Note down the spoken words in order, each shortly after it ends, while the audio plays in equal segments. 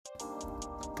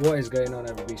What is going on,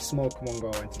 everybody? Smoke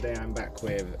Mongo, and today I'm back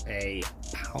with a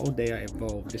Paldea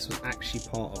Evolved. This was actually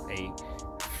part of a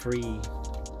free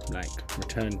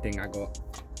return thing I got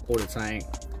all the time.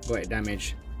 Got it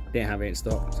damaged, didn't have it in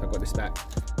stock, so I got this back.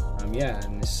 Yeah,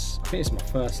 and this, I think it's my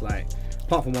first,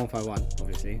 apart from 151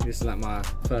 obviously, this is my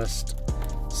first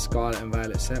Scarlet and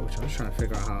Violet set, which I'm just trying to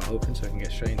figure out how to open so I can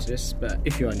get straight into this. But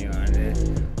if you're new around here,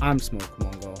 I'm Smoke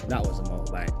Mongo. That was a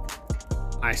motorbike.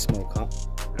 I smoke up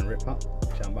and rip up,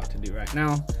 which I'm about to do right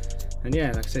now. And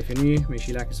yeah, like I said, if you're new, make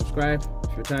sure you like and subscribe. If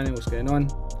you're returning, what's going on?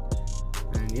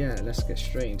 And yeah, let's get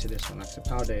straight into this one. Like I said,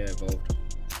 Paldea Evolved.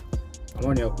 I'm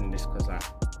only opening this because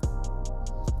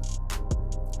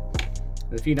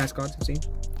there's a few nice cards I've seen.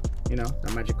 You know,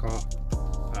 that Magic Card,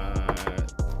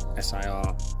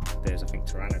 SIR, there's I think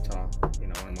Tyranitar, you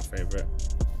know, one of my favourite.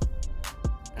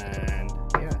 And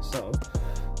yeah, so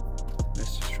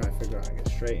let's just try to figure out how to get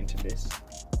straight into this.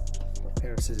 Got a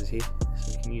pair of scissors here,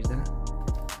 so we can use that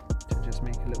to just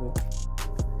make a little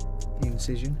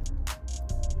incision.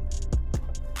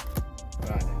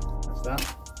 Right, that's that.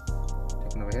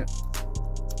 Take another hit.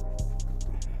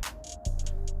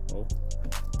 Oh.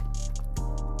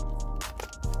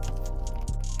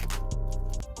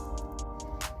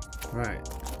 Right,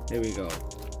 here we go.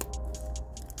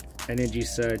 Energy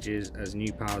surges as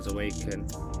new powers awaken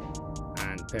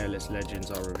and peerless legends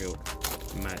are revealed.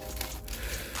 Mad.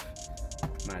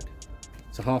 Mad.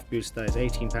 It's a half booster, there's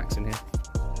 18 packs in here.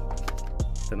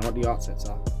 Don't know what the art sets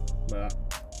are, but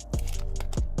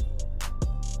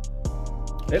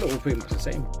they look all pretty much the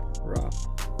same. Raw.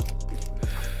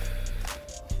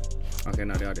 Okay,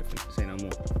 no, they are different. Say no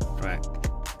more. Right,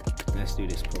 let's do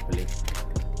this properly.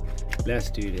 Let's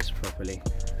do this properly.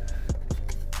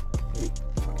 Ooh,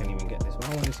 if I can't even get this one,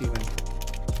 I want to see when.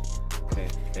 Okay,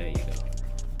 there you go.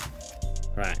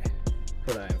 Right,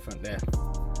 put that in front there.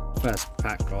 First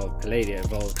pack of Paldea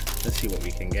Evolved. Let's see what we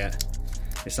can get.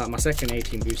 It's like my second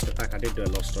 18 booster pack. I did do a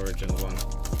Lost Origins one.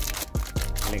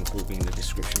 Link will be in the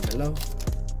description below.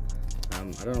 I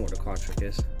don't know what the card trick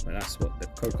is, but that's what the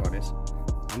code card is.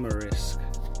 I'm gonna risk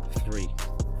 3.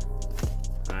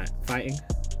 Alright, fighting.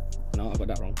 No, I got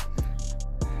that wrong.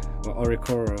 Got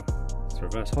Oricoro. It's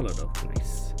reverse holo though.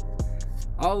 Nice.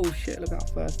 Oh shit, look at our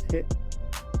first hit.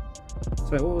 So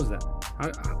wait, what was that?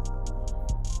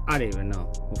 I don't even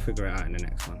know. We'll figure it out in the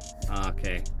next one.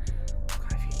 Okay.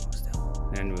 Quite a few more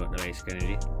still. Then we got the basic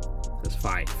energy. There's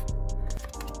 5.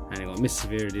 And we got Miss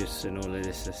Viridis and all of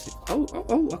this.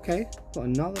 Oh, okay. Got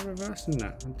another reverse in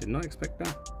that. I did not expect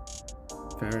that.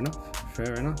 Fair enough.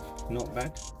 Fair enough. Not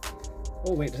bad.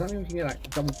 Oh wait, does that mean we can get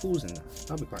double pulls in that?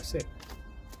 That'd be quite sick.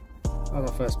 That was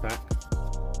our first pack.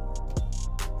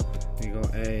 We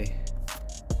got a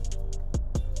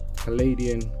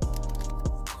Palladian.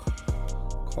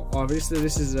 Oh, this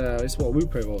is what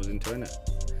Wooper evolves into, isn't it?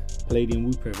 Palladian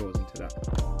Wooper evolves into that.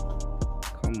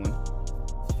 Come on.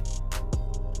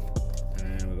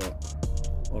 And we got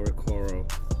Oricoro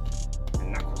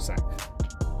and Knuckle Sack.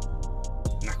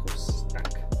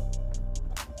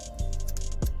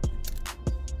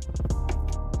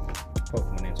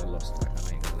 Pokemon names are lost,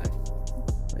 I ain't gonna lie.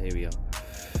 But here we are.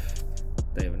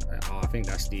 I think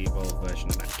that's the evolved version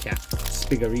of that cat.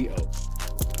 Spigarito.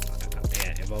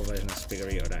 Yeah, evolved version of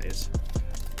Spigarito that is.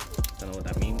 Don't know what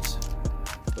that means.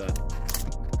 But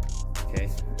okay.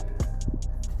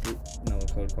 Ooh, another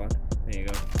code card. There you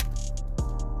go.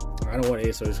 I don't know what it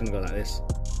is, so we're just gonna go like this.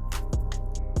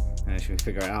 And should we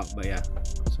figure it out, but yeah.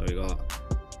 So we got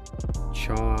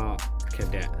Char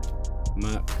Cadet,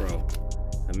 Murkrow,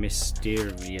 a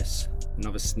Mysterious,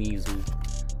 another Sneasel,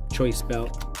 Choice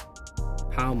Belt,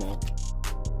 Palmo,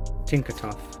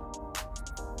 Tinkertuff,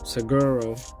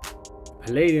 Seguro,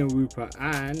 Palladian Wooper,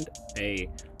 and a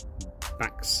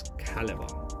Baxcalibur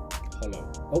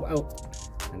Holo. Oh,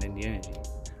 and then the energy.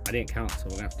 I didn't count, so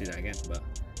we're gonna have to do that again, but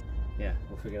yeah,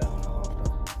 we'll figure that one out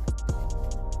after.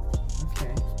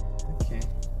 Okay.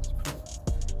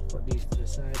 Let's put these to the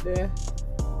side there.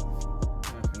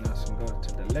 I think that's gonna go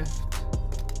to the left.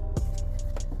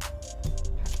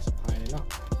 Up.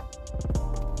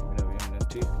 Even though we only have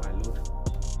 2, my lord.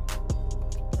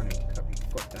 I need to copy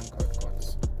goddamn code cards.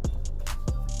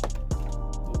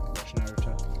 Watch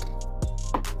Naruto.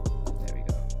 There we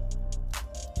go.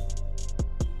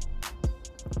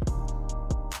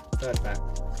 Third pack.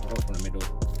 I'll go from the middle.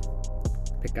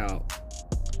 Pick out.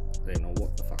 I don't know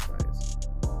what the fuck that is.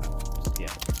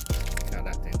 Yeah. Pick out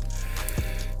that thing.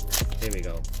 Here we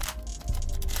go.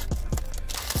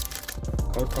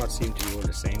 Code cards seem to be all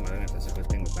the same. I don't know if that's a good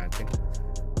thing or bad thing.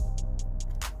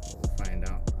 We'll find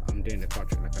out. I'm doing the card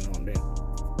trick like I know what I'm doing.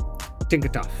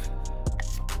 Tinkertuff.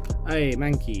 Hey,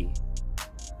 Mankey.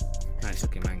 Nice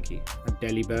looking Mankey. A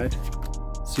Delibird,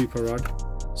 Super Rod,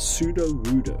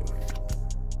 Sudowoodo,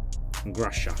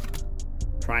 Grusha,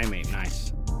 Primate,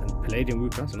 nice. And Palladian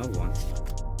Whoop, that's another one.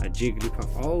 A Jigglypuff.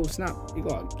 Oh snap, you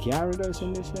got a Gyarados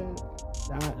in this shirt.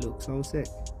 That looks so sick.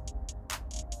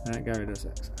 That Gyarados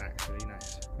looks actually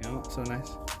nice. You know what, so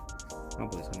nice. My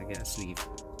boy's gonna get a sleeve.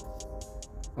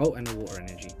 Oh, and the water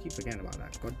energy. Keep forgetting about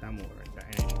that. Goddamn water,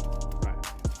 that energy. Right.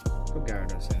 Put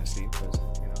Gyarados in the sleeve because,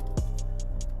 you know,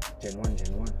 Gen 1,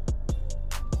 Gen 1.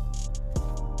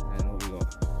 And what we got?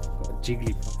 Got a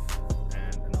Jigglypuff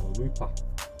and another Wooper.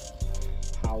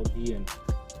 Paldean,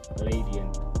 Palladian,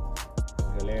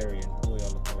 Galarian. Oh,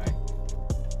 y'all look alike.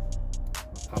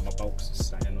 My box is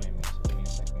starting annoying me, so give me a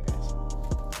second, guys. Oh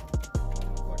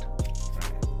my god.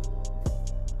 Right.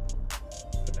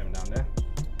 Put them down there.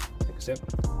 Take a sip.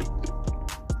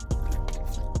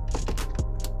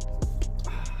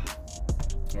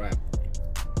 Right.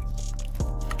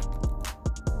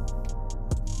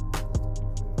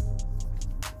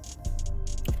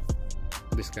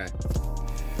 This guy.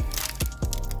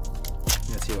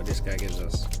 Let's see what this guy gives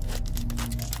us.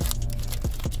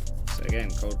 So again,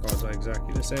 code cards are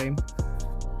exactly the same.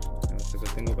 That's a good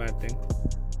thing or bad thing.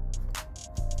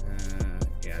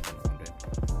 Yeah, I don't know what I'm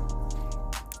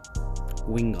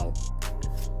doing. Wingull,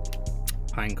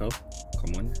 Pineco,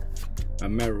 come on, a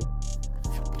Meryl,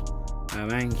 a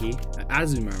Mankey, an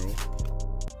Azumarill,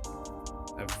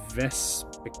 a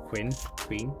Vespiquen,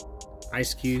 Queen,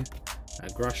 Ice Cube, a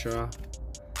Grusha,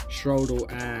 Shroudle,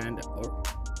 and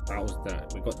that was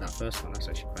we got that first one. That's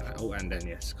actually quite nice. Oh, and then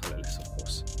yes, colorless, of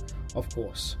course. Of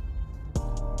course.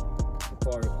 We'll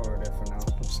put our recorder there for now.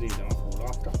 We'll sleeve them up all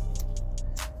after.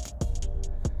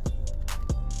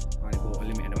 I only bought a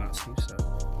limited amount of sleeves, so I've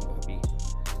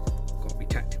got to be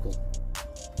tactical.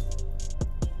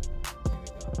 There we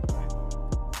go. Right.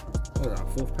 What was that?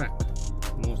 4th pack.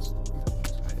 Most.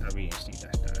 I really just need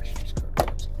that actually just code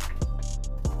cards.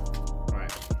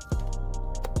 Right.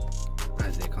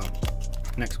 As they come.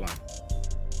 Next one.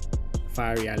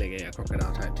 Fiery alligator,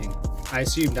 crocodile type thing. I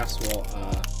assume that's what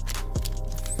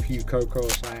Fuecoco or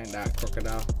something, that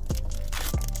crocodile.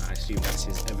 I assume that's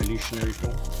his evolutionary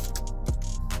form.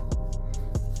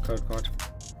 Code card.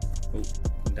 Oh,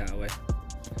 put that away.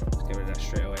 Let's get rid of that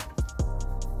straight away.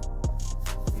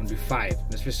 I'm gonna do 5.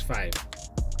 Let's risk 5.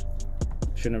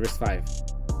 Shouldn't have risked 5.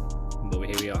 But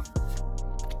here we are.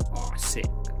 Oh, sick.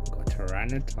 Got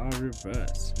Tyranitar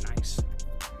reverse. Nice.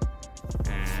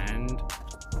 And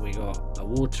we got a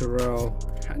Waterrow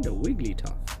and a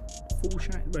Wigglytuff. Full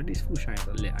shine, but these full shines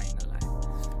are lit, I ain't gonna lie.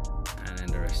 And then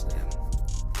the rest of them.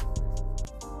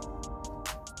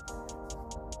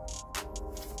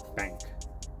 Bang.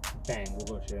 Bang, we'll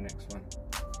go to the next one.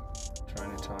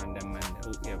 Tyranitar and then man.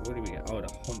 Oh yeah, what do we get? Oh, the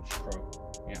Honchkrow.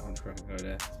 Yeah, Honchkrow can go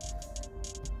there.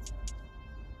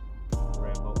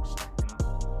 Rare box stacking up.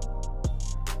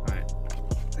 Alright.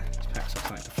 This pack's are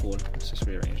starting to fall. Let's just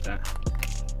rearrange that.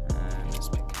 And let's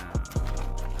pick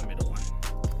out the middle one.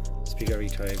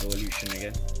 Spigarito Evolution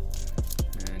again.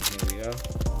 And here we go.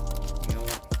 You know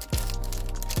what?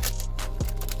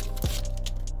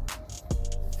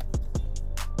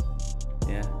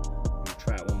 Yeah, we'll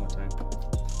try it one more time.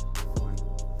 1,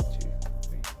 2,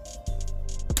 3.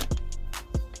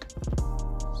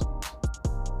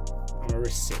 I'm gonna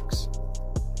risk 6.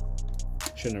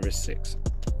 Shouldn't have risked 6.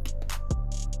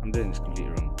 I'm doing this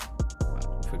completely wrong. But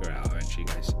we'll figure it out eventually,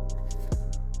 guys.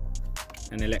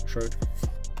 An Electrode.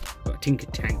 Got a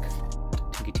Tinker-Tank,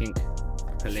 Tinky-Tink,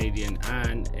 Palladian,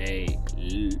 and a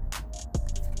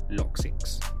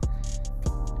Lock-6.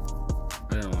 I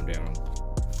don't know what I'm doing wrong.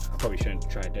 I probably shouldn't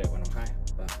try to do it when I'm high,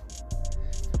 but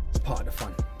it's part of the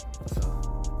fun. So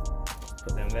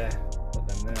put them there, put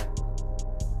them there.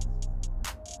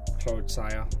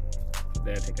 Clodsire,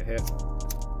 there, take a hit.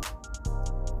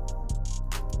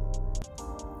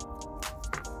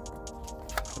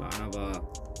 Another,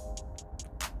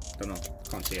 don't know,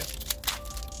 can't see it.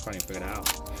 Can't even figure that out.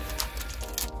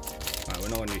 Alright, we're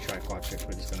not going to try card tricks,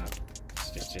 we're just gonna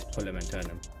just pull them and turn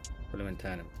them. Pull them and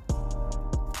turn them.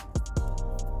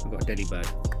 We've got a Delibird.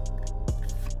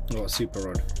 We've got a Super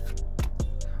Rod.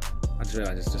 I just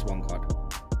realised it's just one card.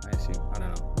 I assume, I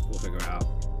don't know, we'll figure it out.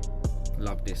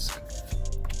 Love Disc.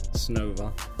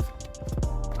 Snova.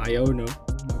 Iono,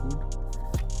 oh my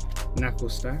god. Knuckle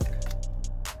Stack.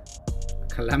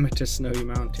 Calamitous Snowy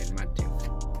Mountain, Madtink,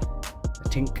 a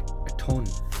Tink, a Ton,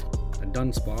 a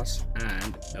Dunsparce,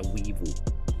 and a Weevil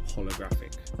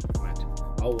holographic. Mad.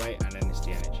 Oh wait, and then it's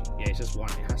the energy. Yeah, it's just one.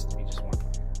 It has to be just one.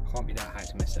 Can't be that high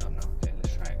to mess it up now. Okay,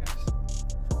 let's try it, guys.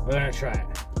 We're gonna try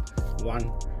it.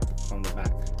 1 from the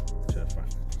back to the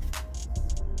front.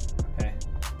 Okay.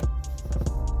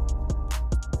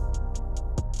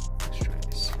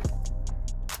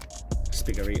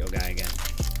 Spigarito guy again.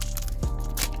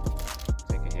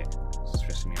 Take a hit. It's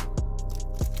stressing me out.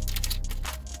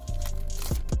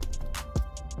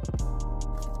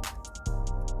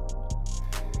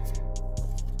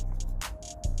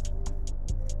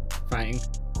 Fighting.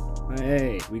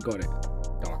 Hey, we got it.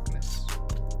 Darkness.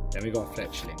 Then we got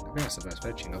Fletchling. I think that's the best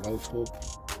Fletchling. I've Voltorb,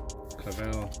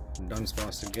 Clavel,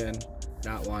 Dunsparce again.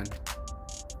 That one.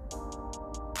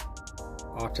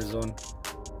 Artisan.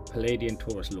 Palladian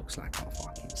Taurus looks like a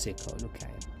fucking sicko. Look at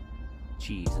him.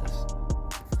 Jesus.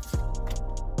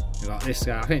 We got this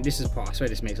guy. I think this is part. I swear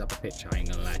this makes up a picture. I ain't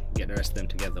gonna lie. Get the rest of them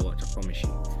together. Watch, I promise you.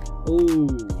 Oh,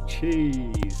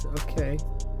 jeez. Okay.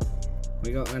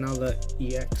 We got another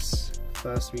EX.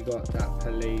 First we got that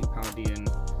Paldean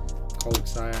Cold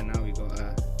Sire. Now we got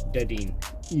a Dedine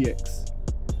EX.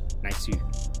 Nice you.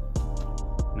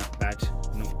 Not bad.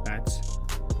 Not bad.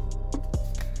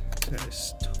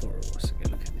 There's Taurus. Okay,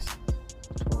 look at this.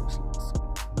 Taurus looks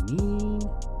mean.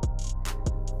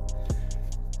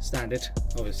 Standard,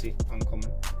 obviously,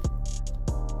 uncommon.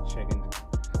 Shagging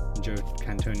Joe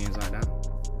Cantonians like that.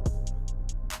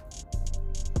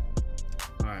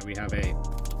 Alright, we have a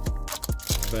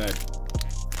bird.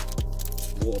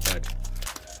 Water bird.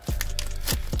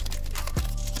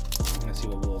 Let's see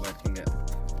what water bird can get.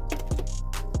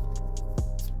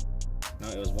 No,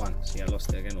 it was one. See, I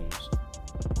lost it again almost.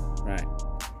 Right.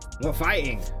 We got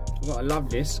fighting. We got a Love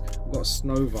Disc. We got a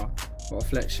Snova. We got a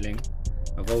Fletchling.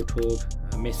 A Voltorb.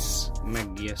 A Miss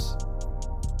Magius.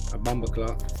 A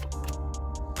Bumbleclaw. A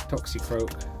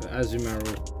Toxicroak. A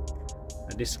Azumarill.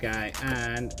 This guy.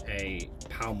 And a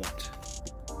Palmot.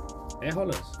 Air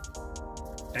Hollers.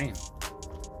 Damn.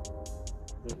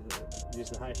 This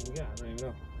is the highest you can get. I don't even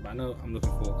know. But I know I'm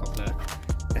looking for a couple of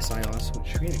SIRs,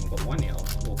 which we ain't even got one yet.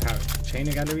 Or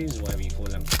trainer galleries, or whatever you call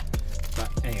them. But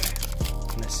anyway,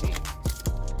 let's see.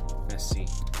 Let's see.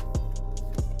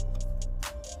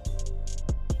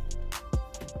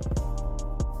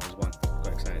 There's one.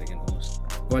 Got excited again almost.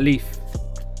 Got a Leaf.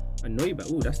 A Noibat.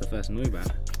 Ooh, that's the first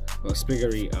Noibat. Got a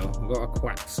Spigarito. We got a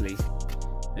Quaxley.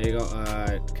 There you got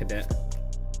a Cadet.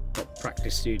 Got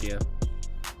Practice Studio.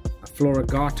 A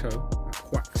Florigato. A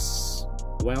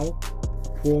Quaxwell.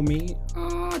 For me.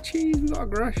 Ah, jeez, we got a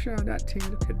Grusha. That thing.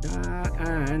 Look at that.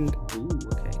 And ooh,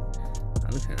 okay.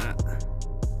 Look at that.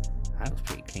 That was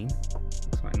pretty clean.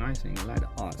 It's quite nice. I like the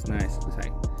art. It's nice. It's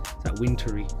like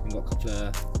wintry. We got a couple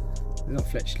of. It's not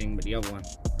Fletchling, but the other one.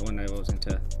 The one that I was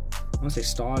into. I want to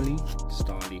say Starly.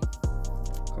 Starly. A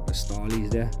couple of Starlies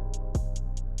there.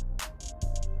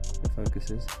 The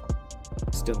focuses.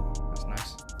 Still, that's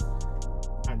nice.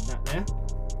 Add that there.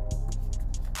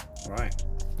 Alright.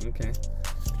 Okay.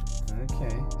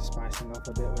 Okay. Spicing up a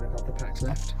bit with a couple of packs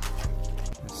left.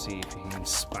 Let's see if we can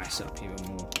spice up even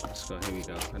more. Let's go, here we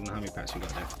go. I don't know how many packs we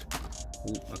got left.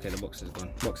 Ooh, okay, the box is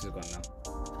gone. Box is gone now.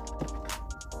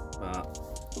 But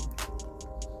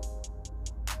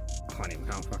I can't even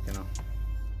count fucking up.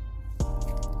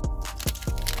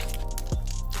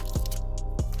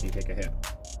 You take a hit.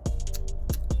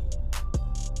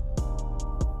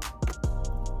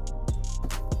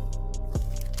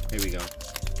 Here we go.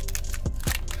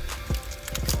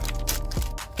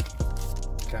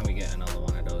 Can we get another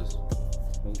one of those?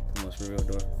 Oh, almost real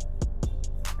door.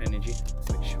 Energy.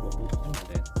 Which what will come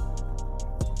there?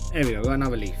 There we go, got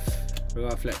another Leaf. We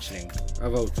got a Fletchling. A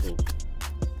Voltorb.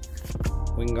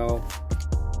 Wingull.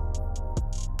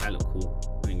 That look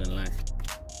cool. I ain't gonna lie.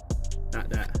 That.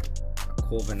 A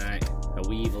Corviknight. A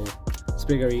Weevil.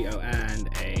 Spigarito and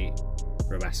a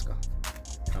Rabasca.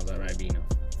 How's that Ribino?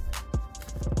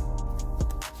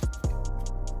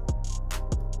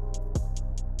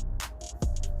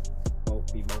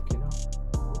 Be bulking up.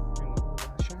 Hang on, was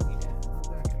that shiny there? How did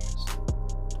that get missed?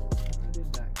 How did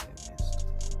that get missed?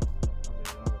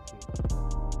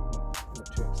 Not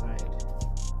too excited.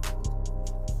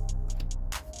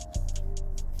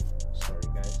 Sorry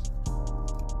guys.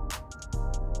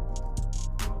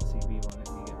 Not CB won't let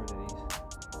me get rid of these.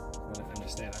 I'll let them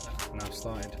stay like that. Now I've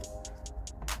started.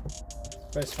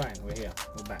 But it's fine, we're here.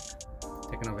 We're back.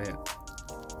 Take another hit.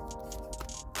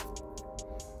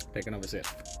 Take another sip.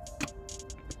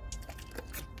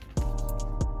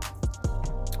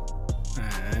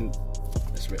 And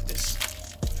let's rip this.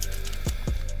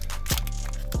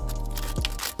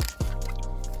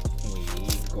 We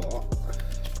got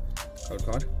code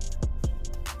card.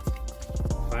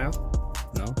 Fire.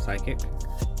 No. Psychic.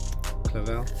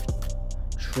 Clavel.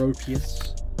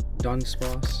 Tropius.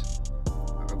 Dunsparce.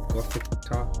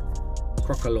 Gothita.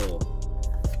 Crocolaw.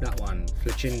 That one.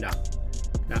 Fletchinda.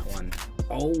 That one.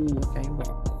 Oh, okay. We've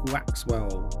got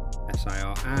Quaxwell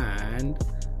SIR and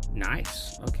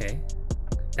nice. Okay.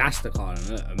 That's the card.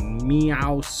 A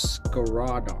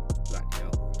Meowscarada. Like, yo,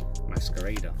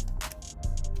 Masquerader.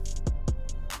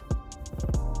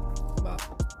 But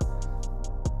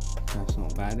that's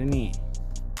not bad, isn't it?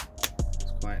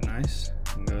 It's quite nice.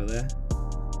 Can go there.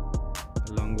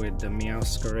 Along with the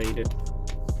Meowscarada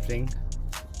thing.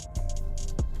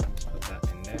 Let's put that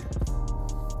in there.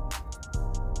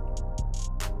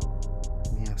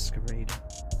 Meowscarada.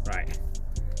 Right.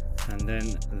 And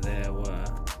then there were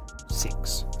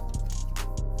 6.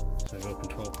 So we've opened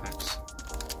 12 packs.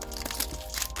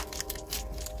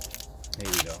 Here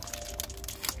we go.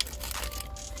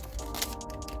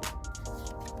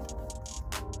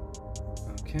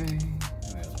 Okay,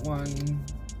 there's 1.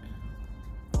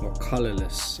 More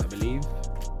colorless, I believe.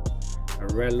 A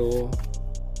Relor,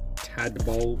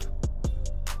 Tadbulb,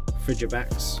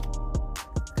 Frigibax,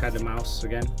 Cadamouse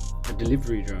again, a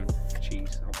delivery drone.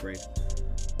 Jeez, upgrade.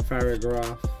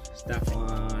 Paragraph, that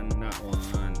one,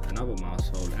 another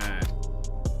mousehold, and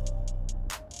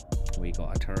we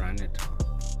got a Tyranitar.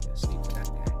 Let's leave that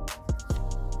guy.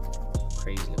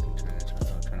 Crazy looking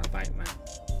Tyranitar, trying to bite, man.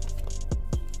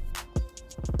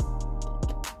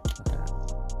 Look at that.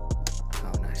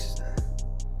 How nice is that?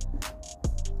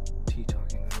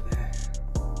 T-talking over there.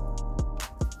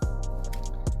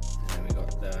 And then we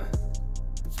got the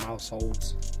mouseholds,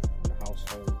 the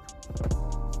household.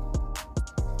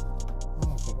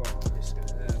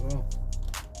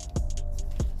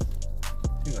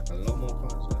 Like a lot more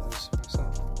cards like this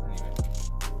myself. Anyway,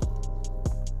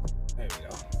 there we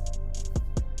go.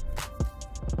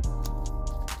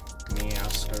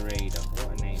 Meowscarada, what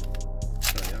a name!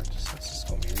 Sorry, that's just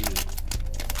got me reeling.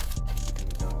 There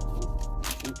we go.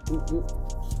 Ooh.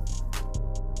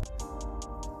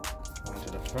 One to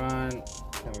the front.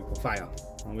 Then we got fire,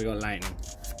 and we got lightning.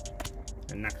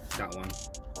 And that one.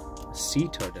 A sea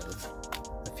turtle.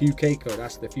 A Fuecoco,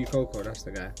 that's the Fuecoco, that's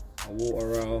the guy. A water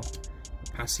roll.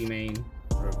 Passymane,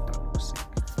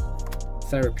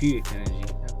 therapeutic energy,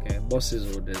 okay,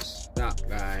 boss's orders, that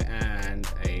guy, and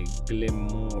a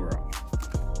Glimora,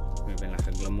 moving like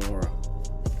a Glimora,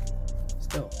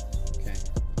 still, okay,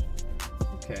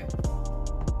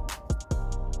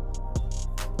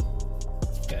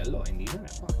 get a lot in these, isn't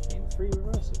it? Fucking 3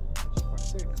 reversals, which is quite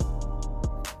sick.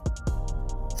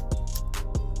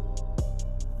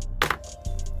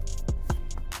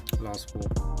 Last 4,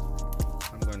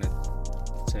 I'm gonna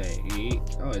say,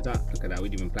 oh, is that? Look at that, we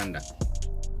didn't even plan that.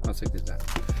 How sick is that?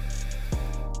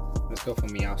 Let's go for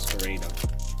Meowscarada,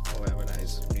 or whatever that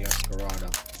is. Meowscarada.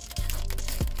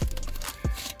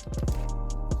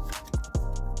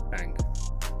 Bang.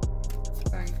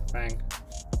 Bang, bang.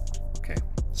 Okay,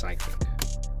 Psychic.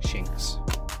 Shinx.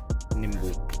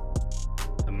 Nimble.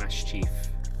 A Mash Chief.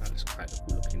 That looks quite a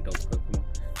cool looking dog Pokemon.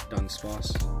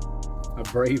 Dunsparce. A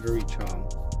Bravery Charm.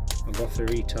 A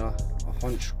Gothorita. A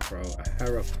Honchkrow, a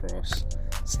Heracross,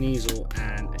 Sneasel,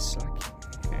 and a Slacking.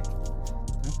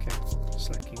 Okay,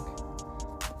 Slacking.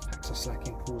 Packs are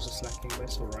slacking, pools are slacking, but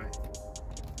it's alright.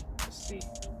 Let's see.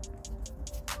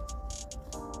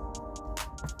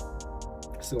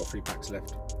 Still got 3 packs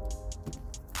left.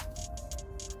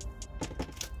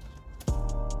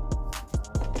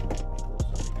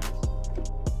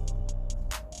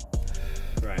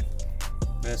 Right,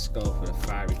 let's go for the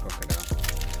Fiery Crocodile.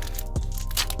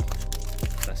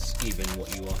 That's even what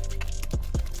you are.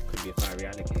 Could be a fiery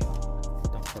alligator.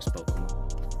 Don't cross Pokemon.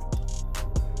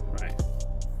 Right.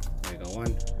 There we go.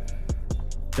 1.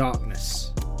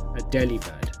 Darkness. A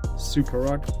Delibird. Super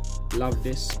Rod. Love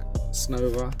Disc.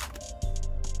 Snova.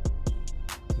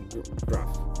 Bruh.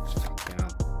 Fucking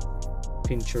hell.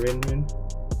 Pincharinrin.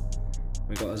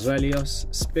 We got a Zwelios.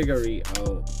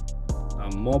 Spigarito.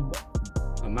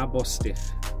 A Mabostiff.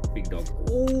 Big dog.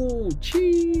 Oh,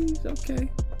 cheese. Okay.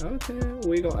 Okay,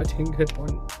 we got a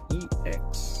Tinkerton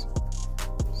EX.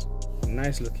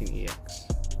 Nice looking EX.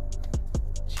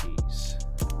 Jeez.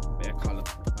 Bit of colour.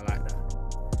 I like that.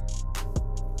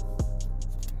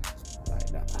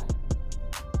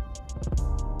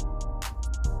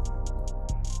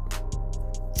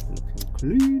 Looking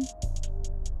clean.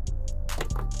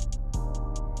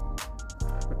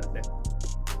 Put that there.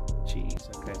 Jeez,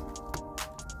 okay.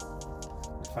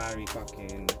 The fiery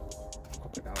fucking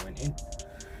crocodile went in.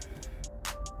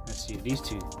 Let's see if these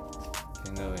 2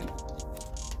 can go in.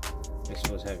 This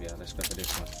feels heavier. Let's go for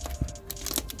this one.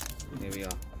 Here we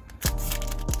are.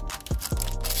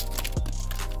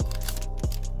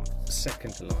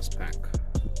 Second to last pack.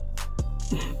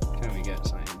 Can we get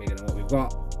something bigger than what we've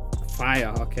got?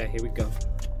 Fire. Okay, here we go.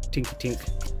 Tinky Tink.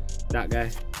 That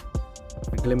guy.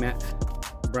 A Glimet.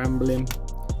 Bramblim.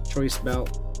 Choice Belt.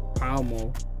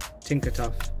 Palmo.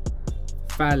 Tinkertuff.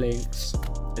 Phalanx.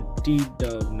 a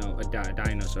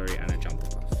dino, sorry, and a jump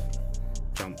puff.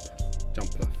 Jump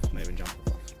puff, not even jump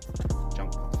puff.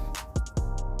 Jump puff.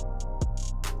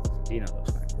 Dino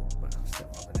looks quite cool, but still,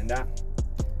 other than that,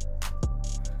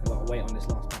 a lot of weight on this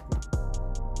last pack now.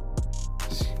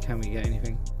 Can we get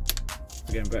anything?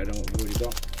 We're getting better than what we've already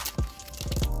got.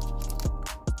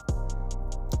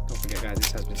 Don't forget, guys,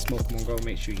 this has been Smoke Go.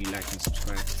 Make sure you like and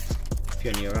subscribe. If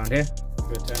you're new around here, if you're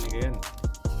returning again,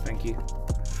 thank you.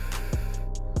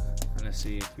 And let's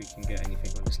see if we can get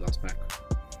anything on this last pack.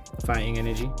 Fighting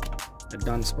Energy, a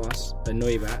Dunsparce, a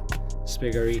Noibat,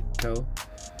 Spigarito,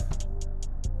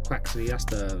 Quaxley, that's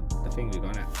the thing we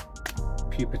got at.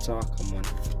 Pupitar, come on.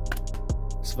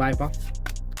 Sviper,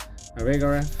 a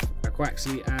Regaref, a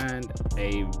Quaxley, and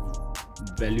a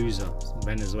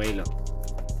Venezuela.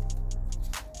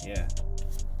 Yeah,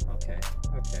 okay.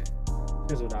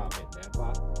 Fizzled out a bit there,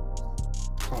 but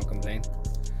can't complain.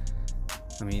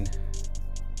 I mean,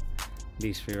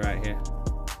 these three right here,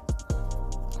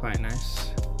 quite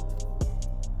nice.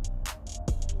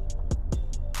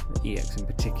 The EX in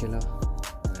particular,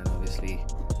 and then obviously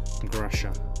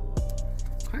Grusha.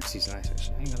 Quaxly's nice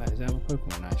actually, I ain't gonna lie, there's other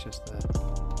Pokemon nice, just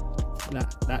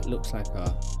that looks like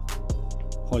a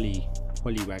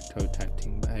Poliwag Toad type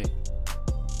thing, but hey,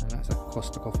 and that's a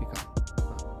Costa Coffee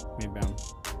cup. Maybe I'm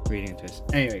reading into this.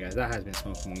 Anyway guys, that has been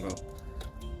Smoke Go,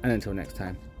 and until next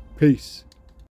time, peace.